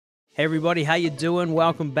Hey everybody, how you doing?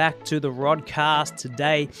 Welcome back to the Rodcast.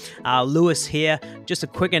 Today, Lewis here. Just a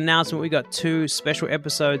quick announcement. We got 2 special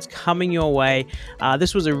episodes coming your way.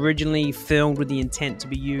 This was originally filmed with the intent to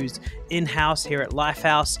be used in-house here at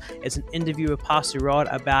Lifehouse. It's an interview with Pastor Rod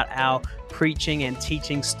about our preaching and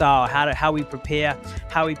teaching style, how we prepare,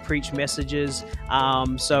 how we preach messages.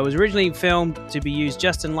 So it was originally filmed to be used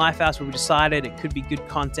just in Lifehouse, but we decided it could be good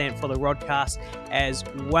content for the Rodcast as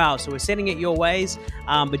well. So we're sending it your ways,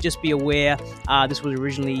 but just be aware, this was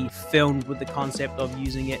originally filmed with the concept of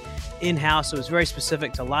using it in-house. So it's very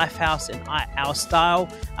specific to Lifehouse and our style.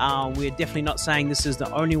 We're definitely not saying this is the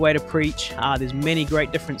only way to preach. There's many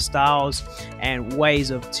great different styles and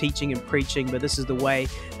ways of teaching and preaching, but this is the way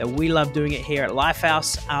that we love doing it here at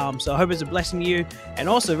Lifehouse. So I hope it's a blessing to you. And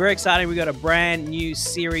also very exciting, we got a brand new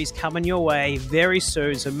series coming your way very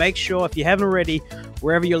soon. So make sure, if you haven't already,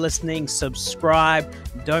 wherever you're listening, subscribe,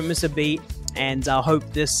 don't miss a beat. And I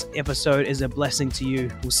hope this episode is a blessing to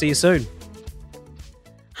you. We'll see you soon.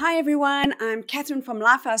 Hi everyone, I'm Catherine from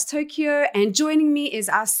Lifehouse Tokyo, and joining me is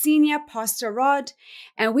our senior Pastor Rod.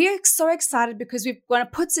 And we are so excited because we're going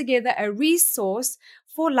to put together a resource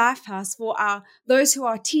for Lifehouse for those who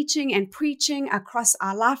are teaching and preaching across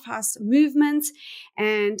our Lifehouse movement.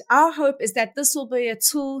 And our hope is that this will be a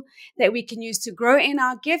tool that we can use to grow in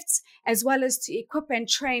our gifts, as well as to equip and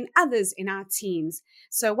train others in our teams.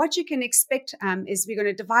 So what you can expect is we're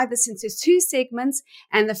going to divide this into 2 segments.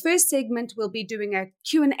 And the first segment will be doing a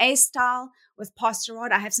Q&A style with Pastor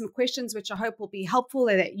Rod. I have some questions which I hope will be helpful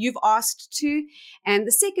that you've asked too. And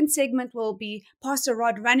the second segment will be Pastor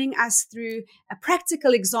Rod running us through a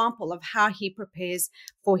practical example of how he prepares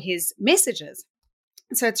for his messages.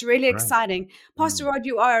 So it's really exciting. Pastor Rod,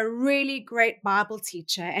 you are a really great Bible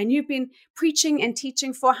teacher, and you've been preaching and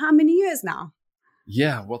teaching for how many years now?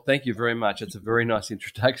 Yeah, well, thank you very much. It's a very nice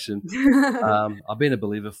introduction. I've been a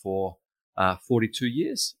believer for 42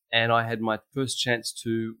 years, and I had my first chance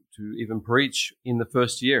to even preach in the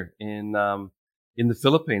first year in the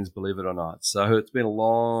Philippines, believe it or not. So it's been a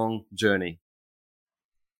long journey.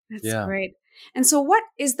 That's great. And so what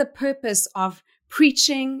is the purpose of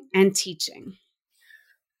preaching and teaching?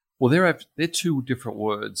 Well, they're 2 different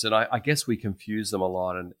words, and I guess we confuse them a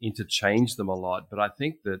lot and interchange them a lot. But I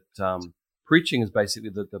think that preaching is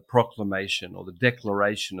basically the proclamation or the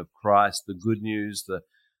declaration of Christ, the good news, the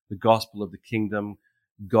gospel of the kingdom.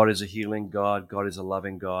 God is a healing God. God is a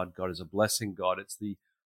loving God. God is a blessing God. It's the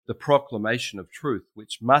proclamation of truth,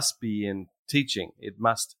 which must be in teaching.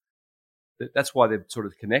 That's why they're sort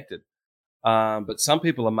of connected. But some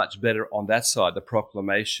people are much better on that side, the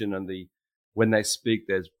proclamation, and when they speak,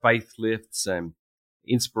 there's faith lifts and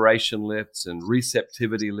inspiration lifts and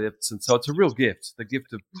receptivity lifts. And so it's a real gift, the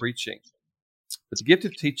gift of preaching. But the gift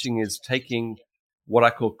of teaching is taking what I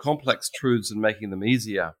call complex truths and making them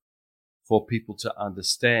easier for people to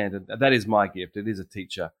understand. And that is my gift. It is a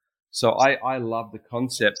teacher. So I love the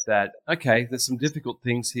concept that, okay, there's some difficult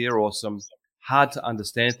things here or some hard to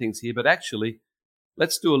understand things here, but actually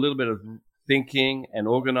let's do a little bit of thinking and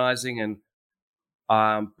organizing and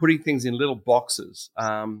putting things in little boxes.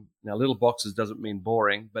 Now, little boxes doesn't mean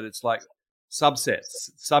boring, but it's like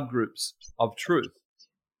subsets, subgroups of truth.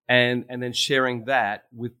 And then sharing that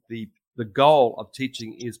with the goal of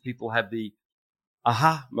teaching is people have the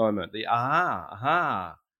aha moment, the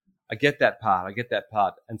aha, I get that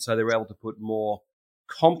part. And so they're able to put more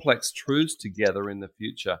complex truths together in the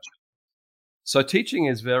future. So teaching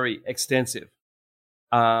is very extensive.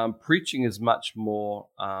 Preaching is much more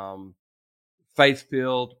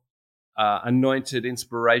faith-filled, anointed,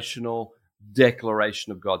 inspirational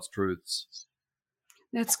declaration of God's truths.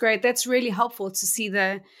 That's great. That's really helpful to see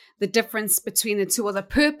the difference between the 2, or the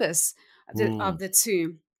purpose of the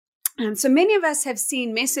 2. And so many of us have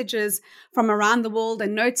seen messages from around the world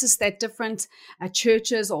and noticed that different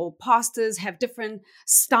churches or pastors have different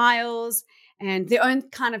styles and their own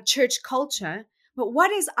kind of church culture. But what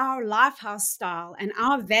is our Lifehouse style and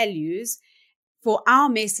our values for our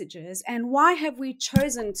messages, and why have we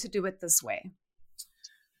chosen to do it this way?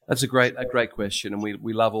 That's a great question, and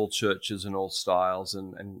we love all churches and all styles,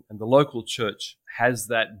 and the local church has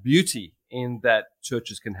that beauty in that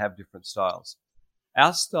churches can have different styles.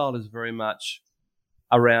 Our style is very much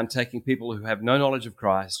around taking people who have no knowledge of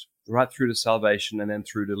Christ right through to salvation and then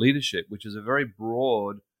through to leadership, which is a very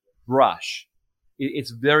broad brush.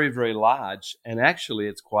 It's very, very large, and actually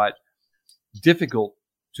it's quite difficult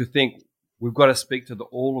to think we've got to speak to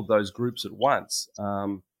all of those groups at once.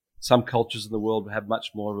 Some cultures in the world have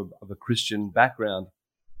much more of a Christian background,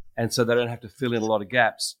 and so they don't have to fill in a lot of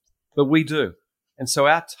gaps, but we do. And so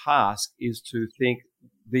our task is to think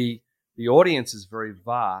the audience is very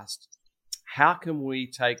vast. how can we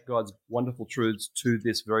take God's wonderful truths to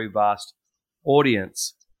this very vast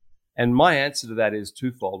audience? And my answer to that is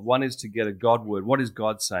twofold. One is to get a God word. What is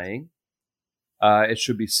God saying? It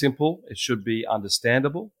should be simple. It should be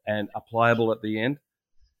understandable and applicable at the end.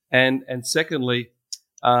 And secondly,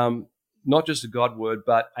 not just a God word,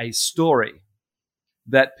 but a story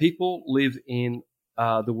that people live in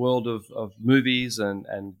the world of movies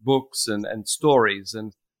and books and stories.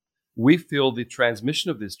 And we feel the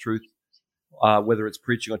transmission of this truth, whether it's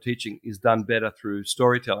preaching or teaching, is done better through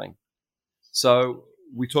storytelling. So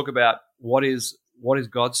we talk about what is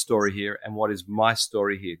God's story here and what is my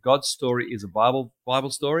story here. God's story is a Bible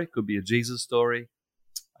story. It could be a Jesus story.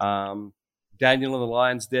 Daniel and the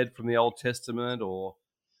lion's den from the Old Testament, or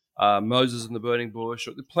Moses in the burning bush,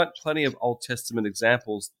 or plenty of Old Testament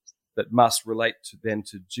examples that must relate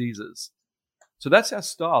to Jesus. So that's our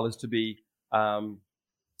style, is to be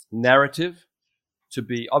narrative, to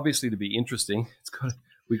be interesting.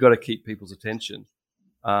 We've got to keep people's attention.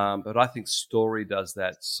 But I think story does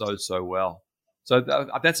that so well. So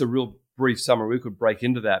that's a real brief summary. We could break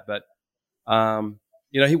into that, but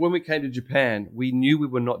when we came to Japan, we knew we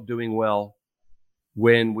were not doing well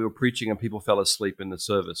when we were preaching and people fell asleep in the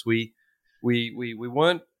service. We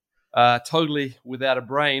weren't totally without a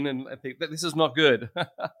brain, and I think that this is not good.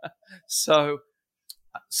 So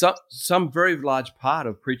some very large part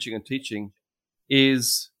of preaching and teaching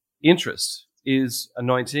is interest, is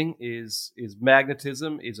anointing, is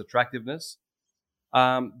magnetism, is attractiveness.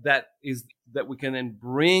 That we can then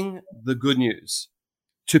bring the good news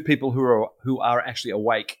to people who are actually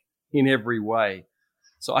awake in every way.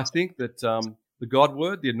 So I think that the God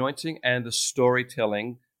word, the anointing, and the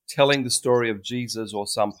storytelling, telling the story of Jesus or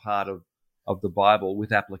some part of the Bible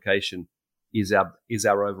with application is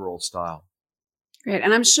our overall style. Great.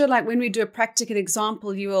 And I'm sure, like, when we do a practical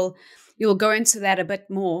example, you'll go into that a bit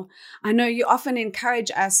more. I know you often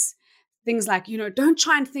encourage us things like, don't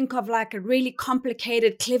try and think of like a really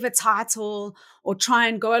complicated, clever title, or try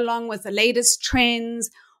and go along with the latest trends,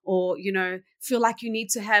 or, feel like you need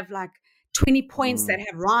to have like 20 points that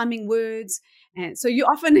have rhyming words. And so you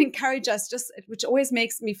often encourage us, which always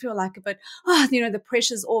makes me feel like a bit, the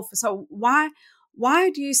pressure's off. So why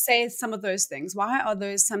do you say some of those things? Why are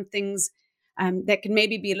those some things that can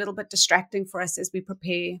maybe be a little bit distracting for us as we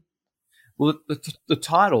prepare? Well, the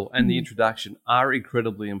title and the introduction are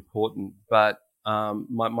incredibly important, but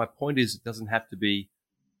my point is it doesn't have to be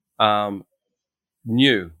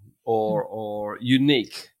new or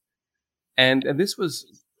unique. And this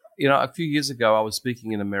was, a few years ago, I was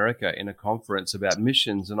speaking in America in a conference about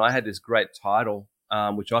missions, and I had this great title,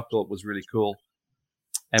 which I thought was really cool.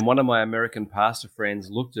 And one of my American pastor friends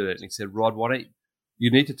looked at it and he said, "Rod, you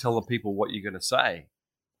need to tell the people what you're going to say,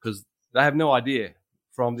 because they have no idea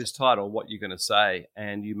from this title what you're going to say,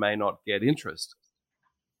 and you may not get interest."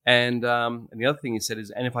 And the other thing he said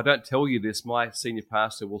is, "And if I don't tell you this, my senior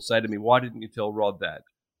pastor will say to me, 'Why didn't you tell Rod that?'"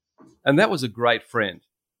 And that was a great friend,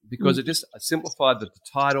 because it just simplified the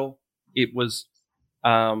title. It was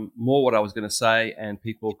more what I was going to say, and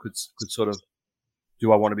people could sort of,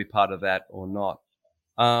 do I want to be part of that or not?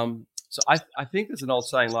 So I think there's an old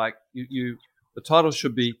saying, like, the title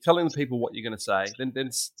should be telling the people what you're going to say,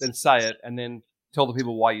 then say it, and then tell the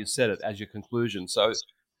people why you said it as your conclusion. So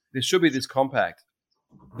there should be this compact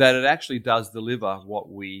that it actually does deliver what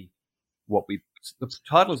we. The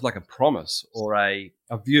title is like a promise or a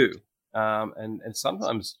view, and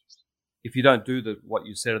sometimes if you don't do what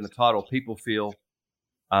you said in the title, people feel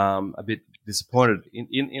a bit disappointed.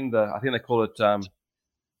 In the, I think they call it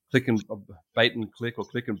click and bait and click, or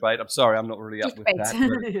click and bait. I'm sorry, I'm not really up with that.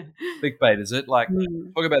 Clickbait, is it? Like,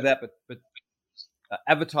 talk about that, but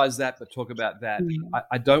advertise that, but talk about that.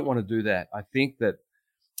 I don't want to do that. I think that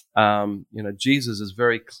Jesus is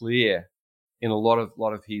very clear in a lot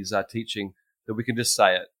of his teaching that we can just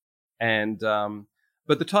say it, and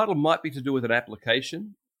but the title might be to do with an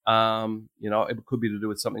application. It could be to do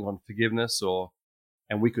with something on forgiveness,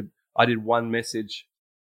 I did one message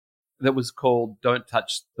that was called "Don't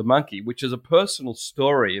Touch the Monkey," which is a personal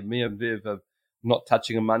story of me and Viv of not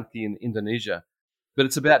touching a monkey in Indonesia, but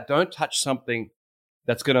it's about don't touch something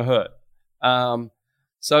that's going to hurt.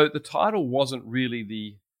 So the title wasn't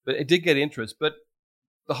really but it did get interest, but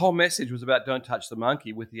the whole message was about don't touch the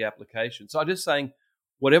monkey with the application. So I'm just saying,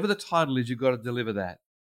 whatever the title is, you've got to deliver that.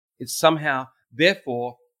 It's somehow,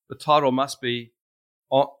 therefore, the title must be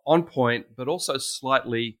on point, but also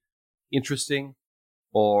slightly interesting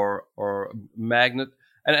or magnet.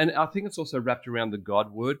 And I think it's also wrapped around the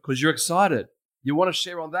God word, because you're excited. You want to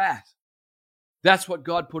share on that. That's what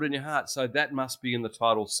God put in your heart. So that must be in the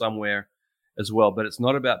title somewhere as well. But it's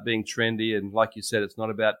not about being trendy. And like you said, it's not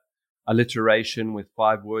about alliteration with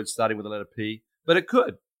 5 words starting with the letter P, but it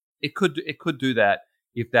could do that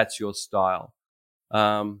if that's your style.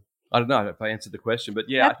 I don't know if I answered the question, but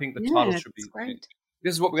I think the title should be great.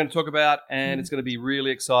 This is what we're going to talk about, and it's going to be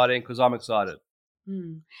really exciting because I'm excited.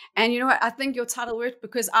 And you know what? I think your title worked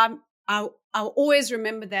because I'll always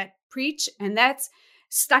remember that, preach, and that's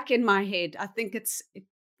stuck in my head. I think it's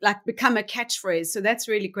like become a catchphrase. So that's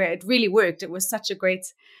really great. It really worked. It was such a great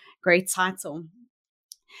title.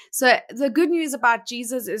 So the good news about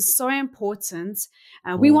Jesus is so important.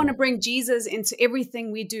 We want to bring Jesus into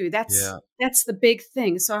everything we do. That's the big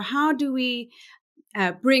thing. So how do we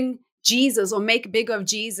bring Jesus or make big of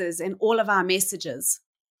Jesus in all of our messages?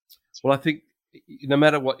 Well, I think no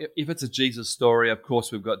matter what, if it's a Jesus story, of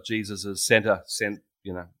course we've got Jesus as center,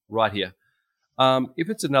 right here. If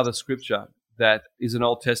it's another scripture that is an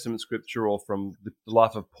Old Testament scripture or from the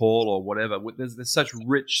life of Paul or whatever, there's such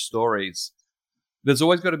rich stories. There's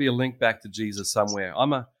always got to be a link back to Jesus somewhere.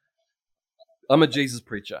 I'm a Jesus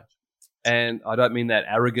preacher, and I don't mean that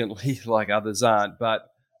arrogantly like others aren't, but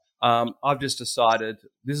I've just decided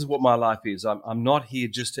this is what my life is. I'm not here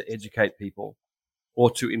just to educate people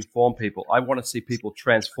or to inform people. I want to see people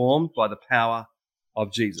transformed by the power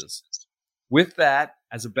of Jesus. With that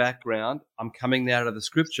as a background, I'm coming out of the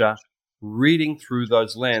scripture, reading through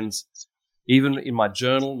those lenses, even in my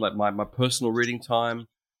journal, like my personal reading time.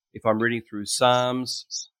 If I'm reading through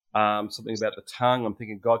Psalms, something about the tongue, I'm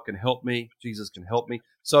thinking God can help me, Jesus can help me.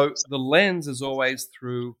 So the lens is always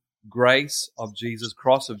through grace of Jesus,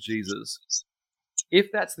 cross of Jesus.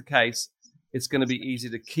 If that's the case, it's going to be easy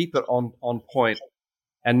to keep it on point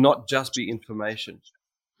and not just be information.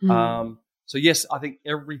 So yes, I think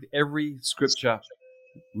every scripture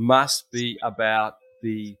must be about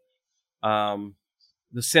the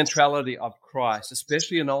centrality of Christ,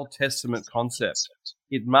 especially an Old Testament concept.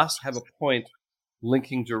 It must have a point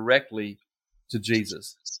linking directly to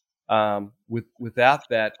Jesus. Without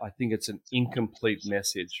that, I think it's an incomplete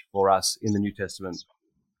message for us in the New Testament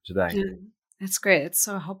today. Yeah, that's great. It's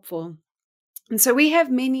so helpful. And so we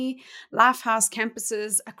have many Lifehouse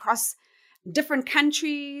campuses across different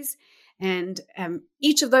countries, and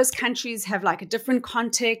each of those countries have like a different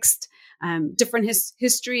context, different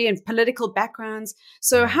history and political backgrounds.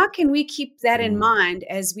 So how can we keep that in mind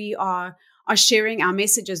as we are sharing our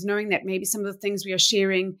messages, knowing that maybe some of the things we are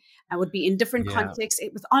sharing would be in different contexts?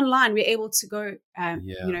 With online, we're able to go,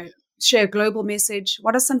 share a global message.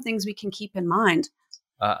 What are some things we can keep in mind?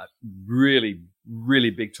 Really,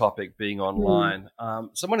 really big topic being online.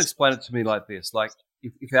 Someone explained it to me like this: like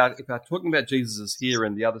if our talking about Jesus is here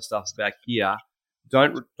and the other stuff's back here,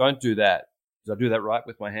 don't do that. Did I do that right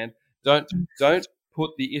with my hand? Don't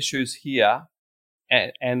put the issues here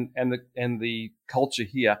and the culture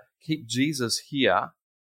here. Keep Jesus here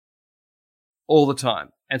all the time.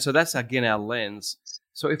 And so that's, again, our lens.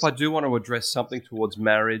 So if I do want to address something towards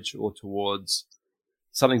marriage or towards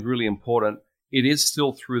something really important, it is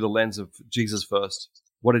still through the lens of Jesus first.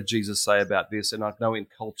 What did Jesus say about this? And I know in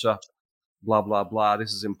culture, blah, blah, blah,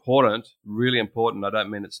 this is important, really important. I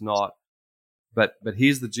don't mean it's not. But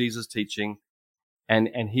here's the Jesus teaching, and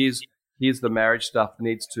here's the marriage stuff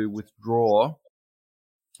needs to withdraw.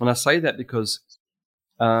 And I say that because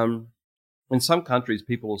in some countries,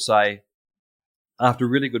 people will say, after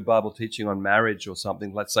really good Bible teaching on marriage or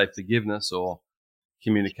something, let's say forgiveness or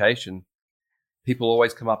communication, people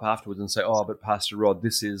always come up afterwards and say, oh, but Pastor Rod,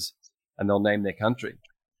 this is, and they'll name their country.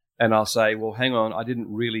 And I'll say, well, hang on, I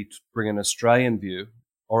didn't really bring an Australian view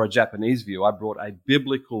or a Japanese view. I brought a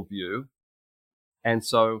biblical view. And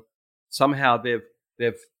so somehow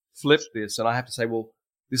they've flipped this. And I have to say, well,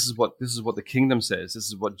 this is what the kingdom says. This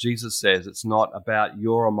is what Jesus says. It's not about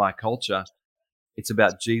your or my culture. It's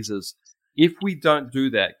about Jesus. If we don't do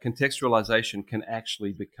that, contextualization can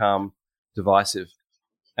actually become divisive.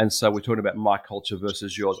 And so we're talking about my culture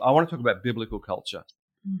versus yours. I want to talk about biblical culture.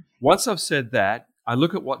 Once I've said that, I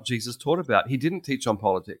look at what Jesus taught about. He didn't teach on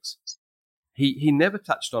politics. He never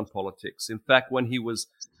touched on politics. In fact, when he was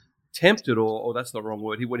tempted, or that's not the wrong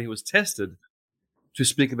word, when he was tested to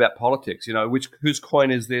speak about politics, whose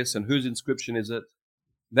coin is this and whose inscription is it?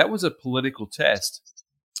 That was a political test.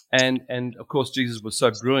 And of course, Jesus was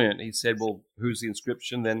so brilliant. He said, well, who's the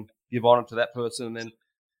inscription? Then give honor to that person, and then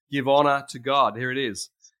give honor to God. Here it is.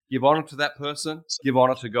 Give honor to that person, give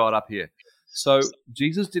honor to God up here. So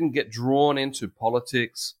Jesus didn't get drawn into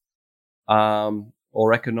politics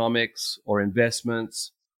or economics or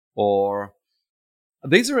investments or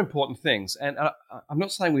these are important things. And I'm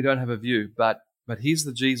not saying we don't have a view, but here's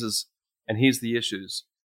the Jesus and here's the issues.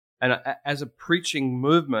 And as a preaching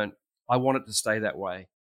movement, I want it to stay that way.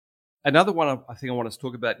 Another one I think I want to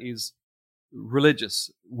talk about is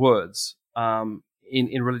religious words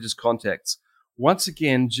in religious contexts. Once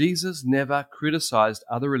again, Jesus never criticized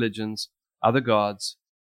other religions, other gods.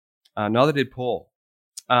 Neither did Paul.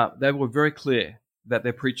 They were very clear that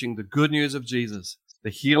they're preaching the good news of Jesus, the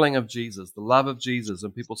healing of Jesus, the love of Jesus.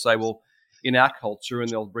 And people say, well, in our culture, and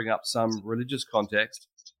they'll bring up some religious context,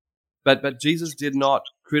 but Jesus did not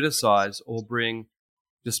criticize or bring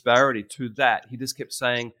disparity to that. He just kept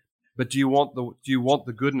saying, but do you want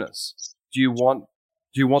the goodness? Do you want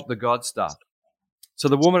the God stuff? So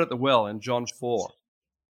the woman at the well in John 4,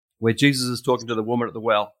 where Jesus is talking to the woman at the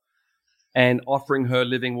well and offering her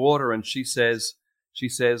living water, and she says,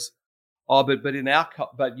 oh,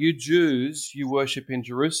 but you Jews, you worship in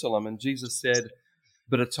Jerusalem. And Jesus said,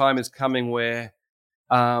 but a time is coming where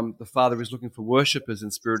the Father is looking for worshipers in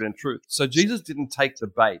spirit and truth. So Jesus didn't take the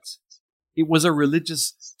bait. It was a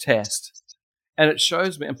religious test. And it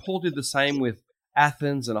shows me, and Paul did the same with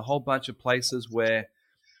Athens and a whole bunch of places where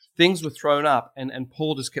things were thrown up, and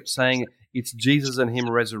Paul just kept saying, it's Jesus and him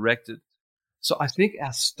resurrected. So I think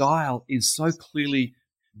our style is so clearly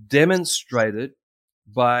demonstrated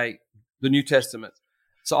by the New Testament.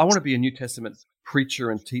 So I want to be a New Testament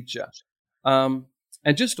preacher and teacher.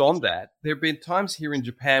 And just on that, there have been times here in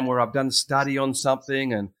Japan where I've done a study on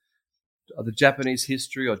something, and the Japanese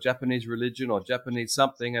history or Japanese religion or Japanese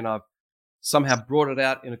something, and I've somehow brought it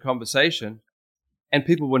out in a conversation, and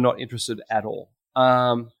people were not interested at all.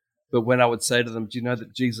 But when I would say to them, do you know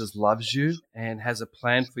that Jesus loves you and has a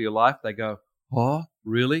plan for your life? They go, oh,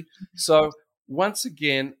 really? So once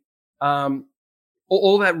again,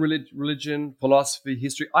 all that religion, philosophy,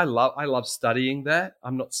 history, I love studying that.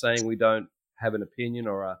 I'm not saying we don't have an opinion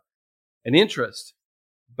or an interest,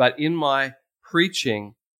 but in my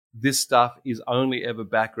preaching, this stuff is only ever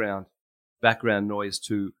background noise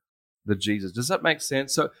to the Jesus. Does that make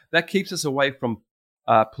sense? So that keeps us away from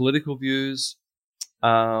political views.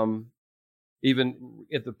 Even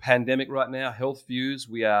at the pandemic right now, health views,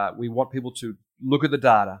 we want people to look at the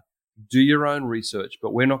data, do your own research,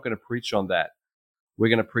 but we're not going to preach on that. We're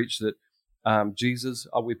going to preach that Jesus,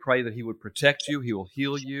 we pray that he would protect you, he will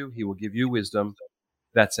heal you, he will give you wisdom.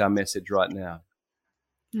 That's our message right now.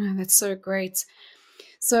 Oh, that's so great.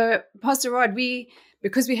 So, Pastor Rod,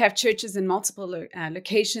 because we have churches in multiple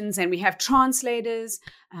locations, and we have translators,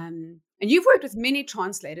 and you've worked with many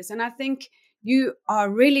translators, and I think you are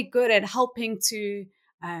really good at helping to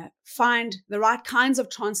find the right kinds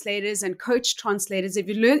of translators and coach translators.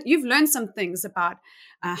 You've learned some things about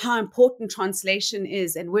how important translation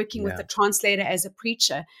is, and working with the translator as a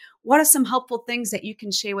preacher. What are some helpful things that you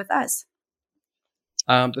can share with us?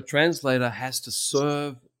 The translator has to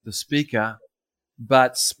serve the speaker,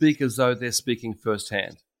 but speak as though they're speaking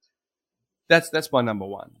firsthand. That's my number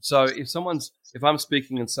one. So if I'm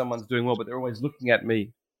speaking and someone's doing well, but they're always looking at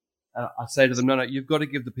me, I say to them, no, you've got to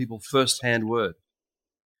give the people firsthand word.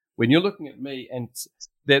 When you're looking at me, and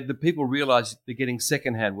the people realize they're getting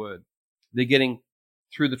secondhand word, they're getting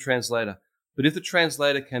through the translator. But if the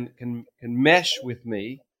translator can mesh with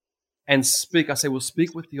me and speak, I say, well,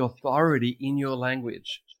 speak with the authority in your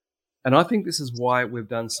language. And I think this is why we've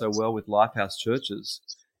done so well with Lifehouse churches,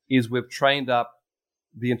 is we've trained up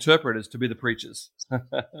the interpreters to be the preachers.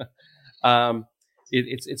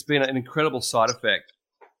 It's been an incredible side effect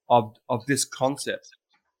of this concept,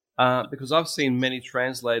 because I've seen many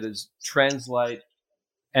translators translate,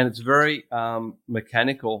 and it's very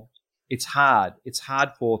mechanical. It's hard. It's hard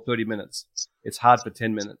for 30 minutes. It's hard for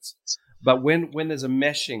 10 minutes. But when there's a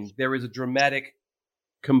meshing, there is a dramatic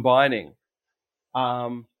combining.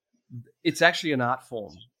 It's actually an art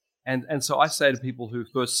form. And so I say to people who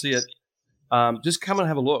first see it, just come and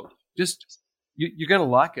have a look. You're going to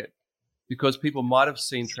like it, because people might have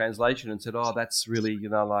seen translation and said, oh, that's really,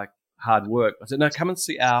 like hard work. I said, no, come and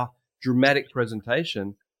see our dramatic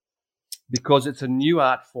presentation, because it's a new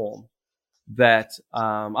art form that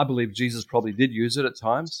I believe Jesus probably did use it at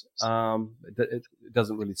times. It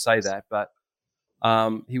doesn't really say that, but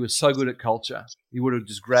he was so good at culture. He would have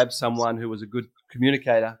just grabbed someone who was a good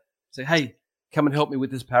communicator, say, hey, come and help me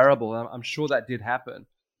with this parable. I'm sure that did happen.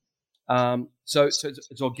 So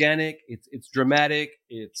it's organic, it's dramatic,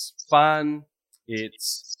 it's fun,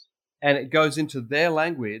 and it goes into their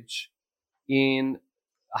language in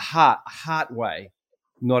a heart way,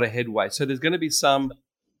 not a head way. So there's going to be some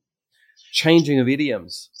changing of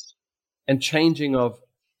idioms and changing of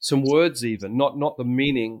some words, even not the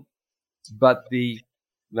meaning, but if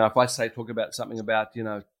I talk about something about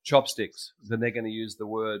chopsticks, then they're going to use the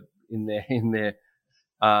word in their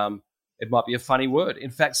it might be a funny word.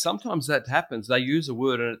 In fact, sometimes that happens. They use a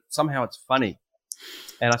word and somehow it's funny.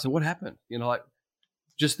 And I said, what happened?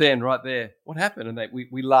 just then, right there, what happened? And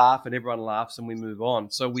we laugh and everyone laughs and we move on.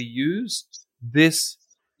 So we use this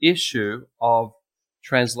issue of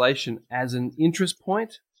translation as an interest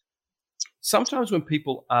point. Sometimes when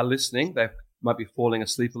people are listening, they might be falling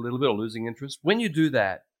asleep a little bit or losing interest. When you do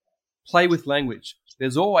that, play with language.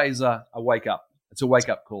 There's always a wake up. It's a wake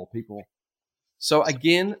up call, people. So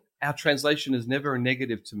again, our translation is never a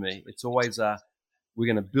negative to me. It's always we're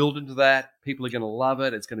going to build into that. People are going to love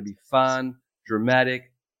it. It's going to be fun,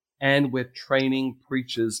 dramatic, and we're training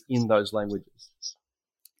preachers in those languages.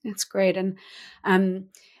 That's great. And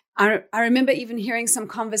I remember even hearing some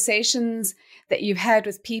conversations that you've had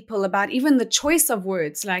with people about even the choice of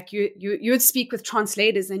words. Like you would speak with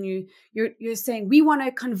translators, and you're saying, we want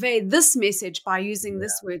to convey this message by using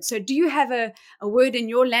this word. So do you have a word in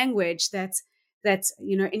your language that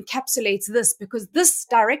encapsulates this? Because this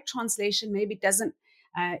direct translation maybe doesn't,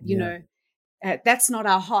 that's not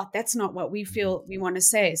our heart. That's not what we feel we want to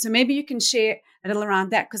say. So maybe you can share a little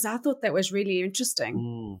around that, because I thought that was really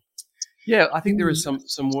interesting. Yeah, I think there is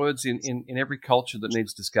some words in every culture that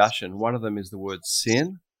needs discussion. One of them is the word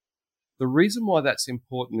sin. The reason why that's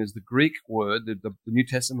important is the Greek word, the New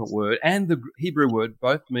Testament word, and the Hebrew word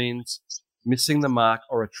both means missing the mark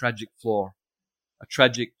or a tragic flaw, a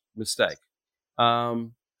tragic mistake,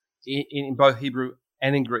 in both Hebrew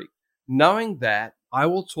and in Greek. Knowing that, I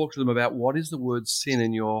will talk to them about what is the word sin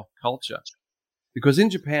in your culture. Because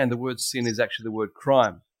in Japan, the word sin is actually the word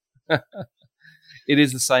crime. It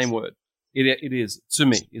is the same word. It is,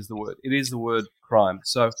 tsumi is the word. It is the word crime.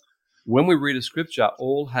 So when we read a scripture,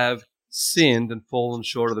 all have sinned and fallen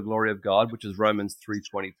short of the glory of God, which is Romans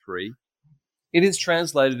 3:23. It is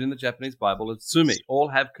translated in the Japanese Bible as tsumi. All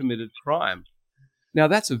have committed crime. Now,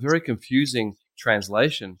 that's a very confusing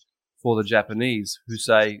translation for the Japanese who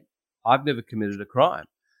say, I've never committed a crime.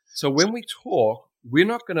 So when we talk, we're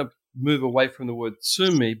not going to move away from the word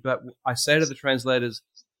tsumi, but I say to the translators,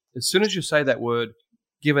 as soon as you say that word,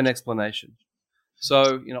 give an explanation.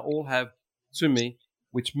 So, all have tsumi,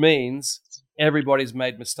 which means everybody's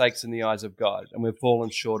made mistakes in the eyes of God and we've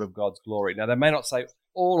fallen short of God's glory. Now, they may not say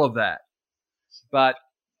all of that, but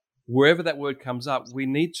wherever that word comes up, we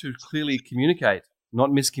need to clearly communicate,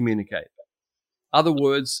 not miscommunicate. Other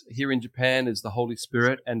words here in Japan is the Holy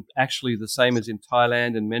Spirit, and actually the same as in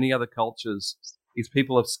Thailand and many other cultures is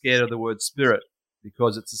people are scared of the word spirit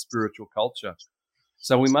because it's a spiritual culture.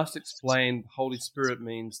 So we must explain Holy Spirit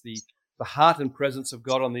means the heart and presence of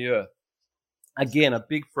God on the earth. Again, a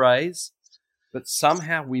big phrase, but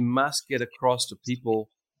somehow we must get across to people,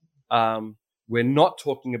 we're not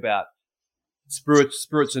talking about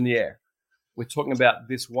spirits in the air. We're talking about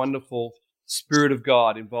this wonderful Spirit of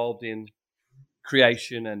God involved in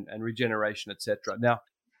creation and regeneration, etc. Now,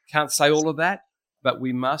 can't say all of that, but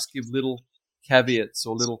we must give little caveats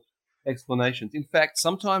or little explanations. In fact,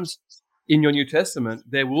 sometimes in your New Testament,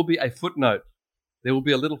 there will be a footnote. There will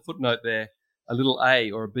be a little footnote there, a little A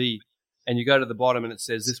or a B, and you go to the bottom and it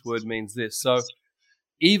says this word means this. So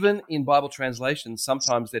even in Bible translations,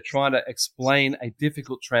 sometimes they're trying to explain a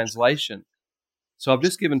difficult translation. So I've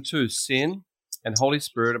just given two, sin and Holy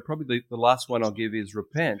Spirit, and probably the last one I'll give is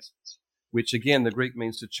repent, which again, the Greek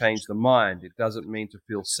means to change the mind. It doesn't mean to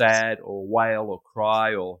feel sad or wail or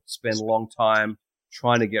cry or spend a long time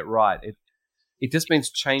trying to get right. It just means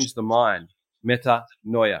change the mind.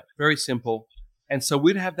 Metanoia. Very simple. And so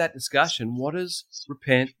we'd have that discussion. What does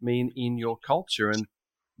repent mean in your culture? And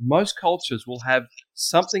most cultures will have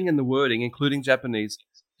something in the wording, including Japanese,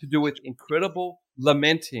 to do with incredible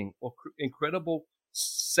lamenting or incredible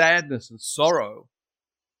sadness and sorrow.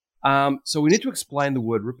 So we need to explain the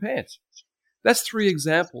word repent. That's 3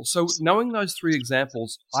 examples. So knowing those 3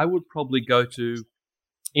 examples, I would probably go to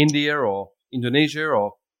India or Indonesia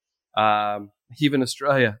or even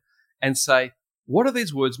Australia and say, what do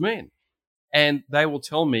these words mean? And they will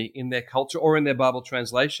tell me in their culture or in their Bible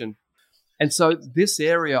translation. And so this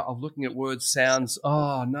area of looking at words sounds,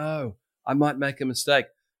 oh no, I might make a mistake.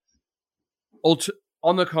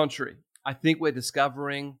 On the contrary, I think we're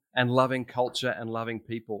discovering and loving culture and loving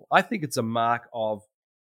people. I think it's a mark of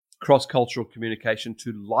cross-cultural communication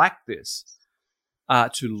to like this,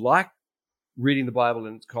 to like reading the Bible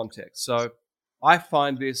in its context. So I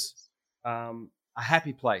find this a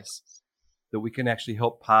happy place that we can actually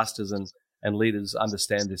help pastors and leaders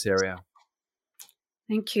understand this area.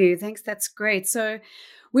 Thank you. Thanks. That's great. So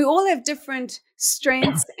we all have different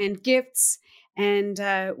strengths and gifts. And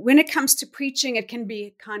when it comes to preaching, it can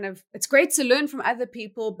be it's great to learn from other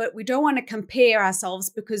people, but we don't want to compare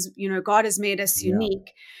ourselves because, God has made us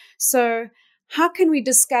unique. So how can we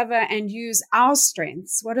discover and use our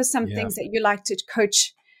strengths? What are some things that you like to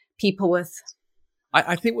coach people with?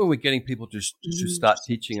 I think when we're getting people to start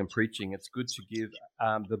teaching and preaching, it's good to give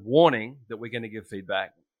the warning that we're going to give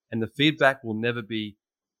feedback. And the feedback will never be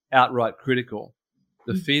outright critical.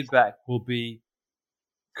 The feedback will be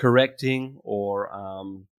correcting, or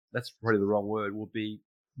that's probably the wrong word, will be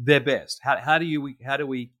their best. How do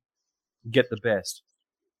we get the best?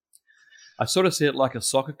 I sort of see it like a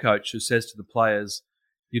soccer coach who says to the players,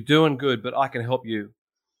 "You're doing good, but I can help you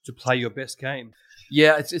to play your best game."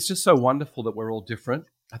 Yeah, it's just so wonderful that we're all different.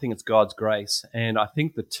 I think it's God's grace. And I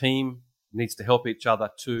think the team needs to help each other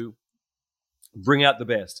to bring out the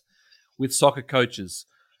best. With soccer coaches,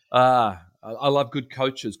 I love good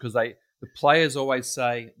coaches because the players always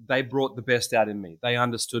say, they brought the best out in me. They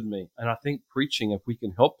understood me. And I think preaching, if we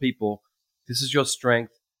can help people, this is your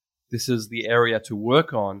strength. This is the area to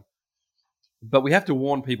work on. But we have to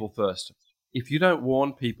warn people first. If you don't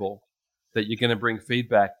warn people that you're going to bring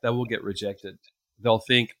feedback, they will get rejected. They'll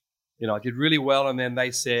think, I did really well, and then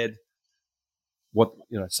they said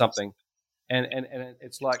something. And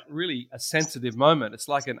it's like really a sensitive moment. It's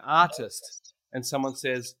like an artist, and someone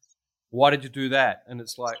says, "Why did you do that?" And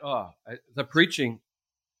it's like, the preaching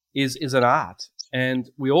is an art,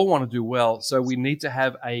 and we all want to do well. So we need to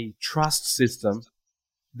have a trust system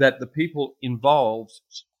that the people involved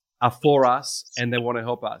are for us and they want to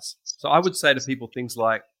help us. So I would say to people things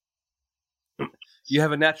like, you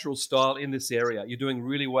have a natural style in this area. You're doing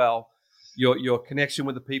really well. Your connection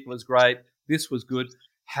with the people is great. This was good.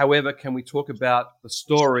 However, can we talk about the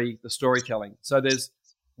storytelling? So there's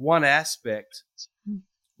one aspect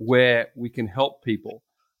where we can help people.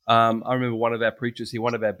 I remember one of our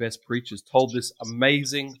best preachers, told this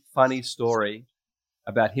amazing, funny story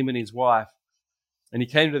about him and his wife. And he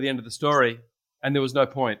came to the end of the story and there was no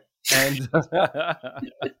point. And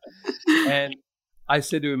and I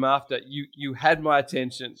said to him after, you had my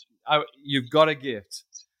attention. You've got a gift,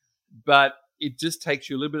 but it just takes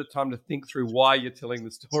you a little bit of time to think through why you're telling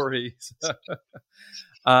the stories.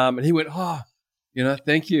 And he went,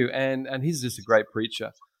 thank you. And he's just a great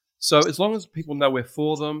preacher. So as long as people know we're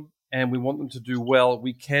for them and we want them to do well,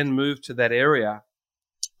 we can move to that area.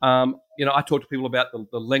 I talk to people about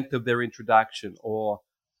the length of their introduction, or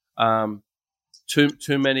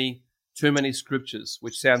too many scriptures,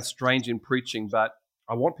 which sounds strange in preaching, but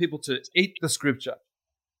I want people to eat the scripture.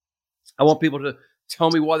 I want people to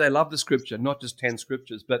tell me why they love the scripture, not just 10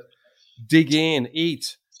 scriptures, but dig in,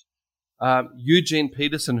 eat. Eugene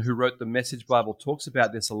Peterson, who wrote the Message Bible, talks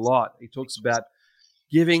about this a lot. He talks about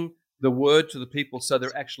giving the word to the people so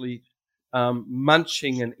they're actually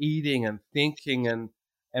munching and eating and thinking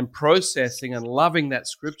and processing and loving that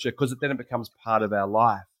scripture, because then it becomes part of our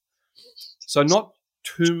life. So not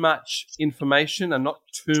too much information and not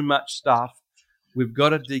too much stuff. We've got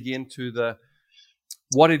to dig into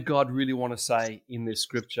what did God really want to say in this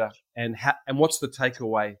scripture, and what's the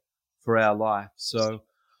takeaway for our life. So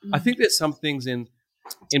I think there's some things in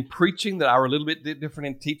preaching that are a little bit different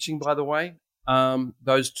in teaching, by the way,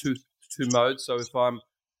 those two modes. So if I'm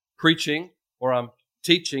preaching or I'm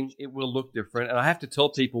teaching, it will look different. And I have to tell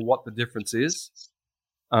people what the difference is.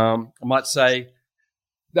 I might say,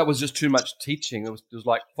 that was just too much teaching. It was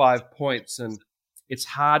like 5 points, and it's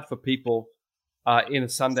hard for people in a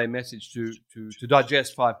Sunday message to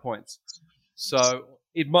digest 5 points. So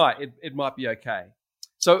it might be okay.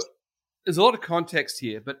 So there's a lot of context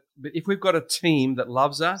here, but if we've got a team that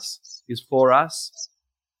loves us, is for us,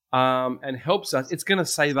 and helps us, it's going to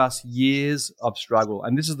save us years of struggle.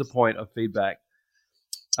 And this is the point of feedback.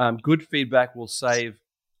 Good feedback will save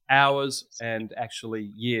hours and actually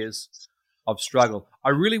years of struggle. I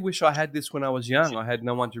really wish I had this when I was young. I had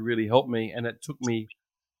no one to really help me, and it took me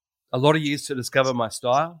a lot of years to discover my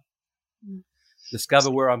style, discover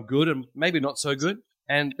where I'm good and maybe not so good.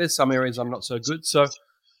 And there's some areas I'm not so good, so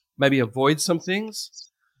maybe avoid some things.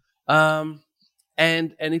 And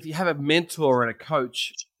if you have a mentor and a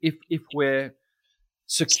coach, if we're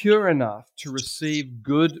secure enough to receive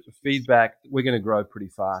good feedback, we're going to grow pretty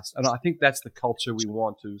fast. And I think that's the culture we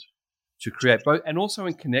want to create, both, and also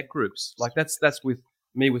in connect groups. Like that's with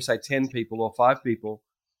me, we say 10 people or 5 people.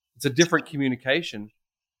 It's a different communication.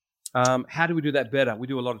 How do we do that better? We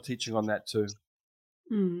do a lot of teaching on that too.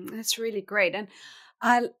 That's really great. And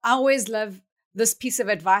I always love this piece of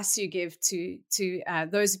advice you give to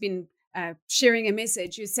those who've been sharing a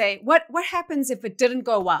message. You say, what happens if it didn't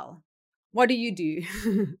go well? What do you do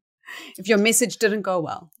if your message didn't go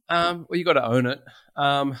well? Well, you got to own it,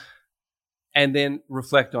 and then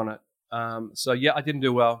reflect on it. So yeah, I didn't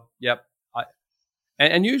do well. Yep.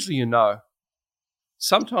 And usually,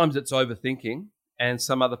 sometimes it's overthinking, and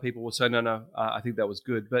some other people will say, no, I think that was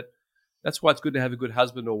good. But that's why it's good to have a good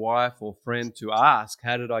husband or wife or friend to ask,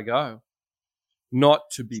 how did I go? not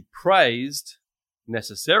to be praised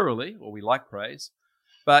necessarily, or we like praise,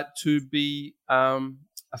 but to be a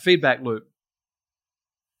feedback loop.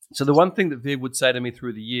 So the one thing that Viv would say to me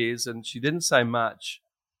through the years, and she didn't say much,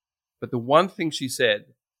 but the one thing she said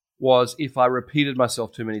was if I repeated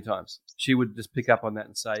myself too many times, she would just pick up on that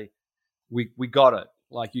and say, we got it.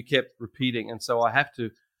 Like, you kept repeating. And so I have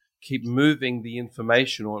to keep moving the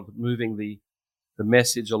information or moving the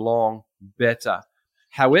message along better.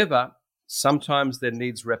 However, sometimes there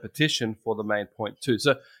needs repetition for the main point too.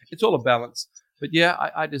 So it's all a balance. But yeah,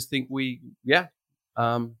 I just think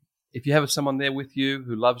if you have someone there with you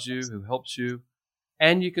who loves you, who helps you,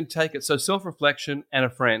 and you can take it. So self-reflection and a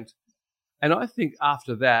friend. And I think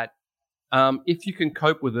after that, if you can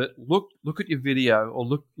cope with it, look at your video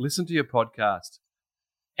or listen to your podcast,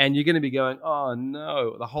 and you're going to be going, oh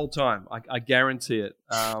no, the whole time. I guarantee it.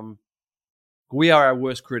 We are our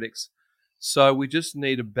worst critics. So we just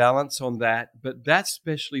need a balance on that. But that's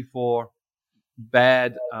especially for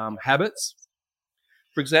bad habits.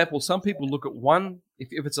 For example, some people look at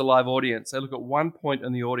if it's a live audience, they look at one point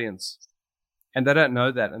in the audience, and they don't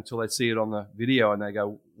know that until they see it on the video, and they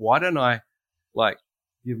go, why don't I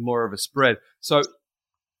give more of a spread? So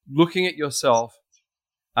looking at yourself,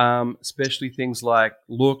 especially things like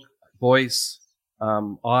look, voice,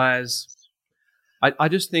 eyes, I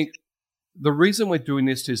just think the reason we're doing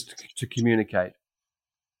this is to communicate.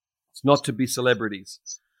 It's not to be celebrities,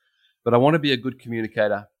 but I want to be a good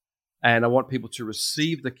communicator. And I want people to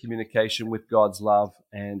receive the communication with God's love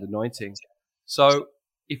and anointing. So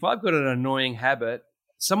if I've got an annoying habit,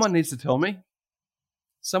 someone needs to tell me.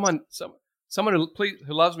 Someone who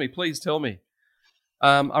loves me, please tell me.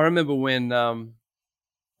 I remember when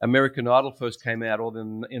American Idol first came out, or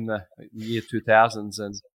in the year 2000s,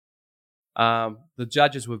 and the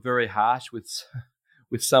judges were very harsh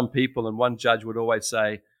with some people. And one judge would always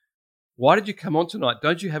say, "Why did you come on tonight?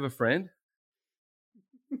 Don't you have a friend?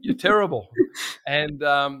 You're terrible." And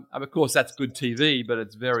of course, that's good TV, but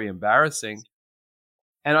it's very embarrassing.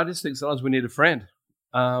 And I just think sometimes we need a friend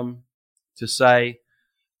to say,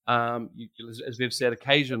 as we've said,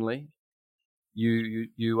 occasionally, you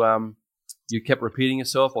kept repeating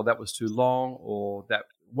yourself, or that was too long, or that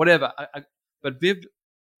whatever. But Viv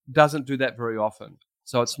doesn't do that very often.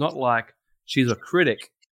 So it's not like she's a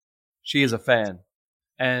critic; she is a fan,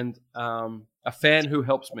 and a fan who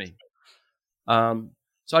helps me.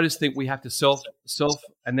 So I just think we have to self,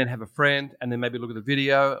 and then have a friend, and then maybe look at the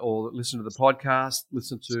video or listen to the podcast,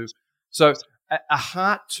 So a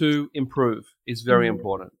heart to improve is very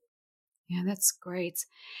important. Yeah, that's great.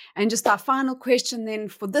 And just our final question then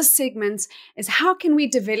for this segment is, how can we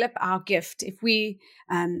develop our gift? If we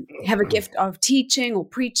have a gift of teaching or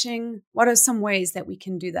preaching, what are some ways that we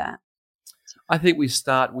can do that? I think we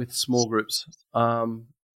start with small groups.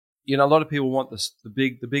 A lot of people want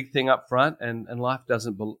the big thing up front, and life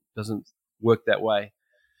doesn't work that way.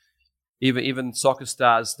 Even soccer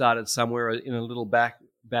stars started somewhere in a little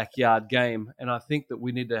backyard game, and I think that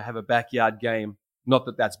we need to have a backyard game. Not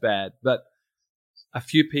that that's bad, but a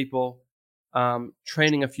few people,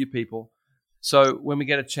 training a few people. So when we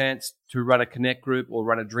get a chance to run a connect group or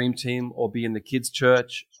run a dream team or be in the kids'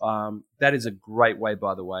 church, that is a great way,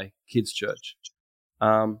 by the way, kids' church.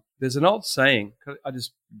 There's an old saying, I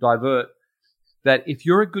just divert, that if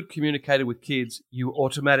you're a good communicator with kids, you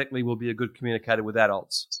automatically will be a good communicator with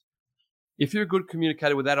adults. If you're a good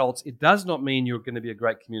communicator with adults, it does not mean you're going to be a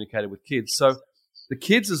great communicator with kids. So the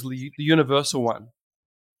kids is the universal one.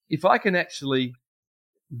 If I can actually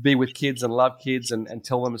be with kids and love kids and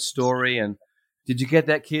tell them a story and did you get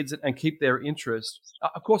that, kids, and keep their interest.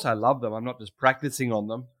 Of course, I love them. I'm not just practicing on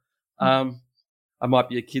them. I might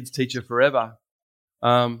be a kids teacher forever.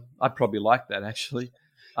 I'd probably like that, actually.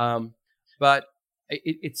 But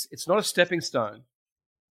it's not a stepping stone,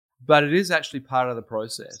 but it is actually part of the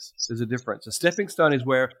process. There's a difference. A stepping stone is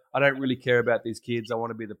where I don't really care about these kids. I want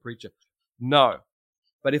to be the preacher. No.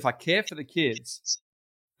 But if I care for the kids,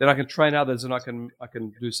 then I can train others and I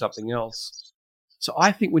can do something else. So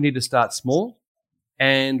I think we need to start small,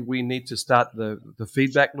 and we need to start the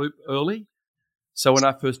feedback loop early. So when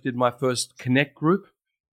I first did my first Connect group,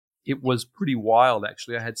 it was pretty wild,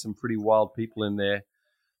 actually. I had some pretty wild people in there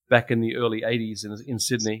back in the early 80s in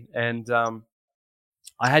Sydney. And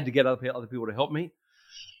I had to get other people to help me,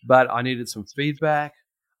 but I needed some feedback.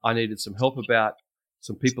 I needed some help about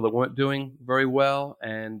some people that weren't doing very well.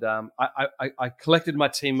 And I collected my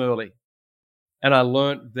team early, and I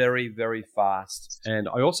learned very, very fast. And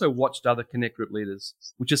I also watched other Connect group leaders,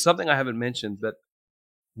 which is something I haven't mentioned, but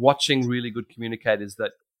watching really good communicators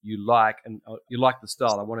that you like, and you like the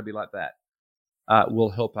style, I want to be like that, will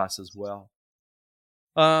help us as well.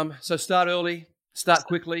 So start early, Start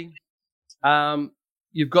quickly.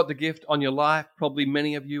 You've got the gift on your life. Probably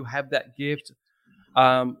many of you have that gift.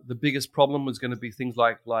 The biggest problem was going to be things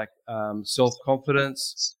like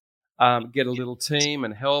self-confidence. Get a little team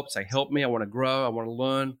and say, help me. I want to grow. I want to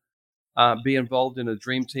learn. Be involved in a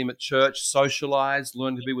dream team at church. Socialize.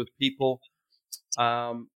 Learn to be with people.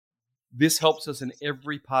 This helps us in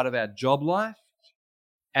every part of our job life.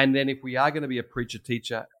 And then if we are going to be a preacher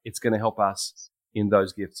teacher, it's going to help us in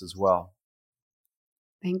those gifts as well.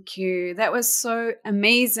 Thank you. That was so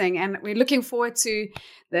amazing. And we're looking forward to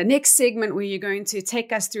the next segment where you're going to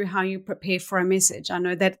take us through how you prepare for a message. I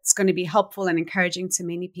know that's going to be helpful and encouraging to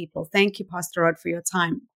many people. Thank you, Pastor Rod, for your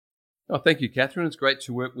time. Oh, thank you, Catherine. It's great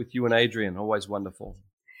to work with you and Adrian. Always wonderful.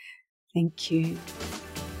 Thank you.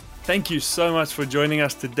 Thank you so much for joining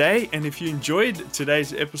us today. And if you enjoyed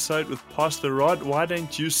today's episode with Pastor Rod, why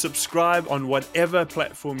don't you subscribe on whatever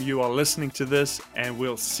platform you are listening to this, and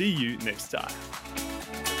we'll see you next time.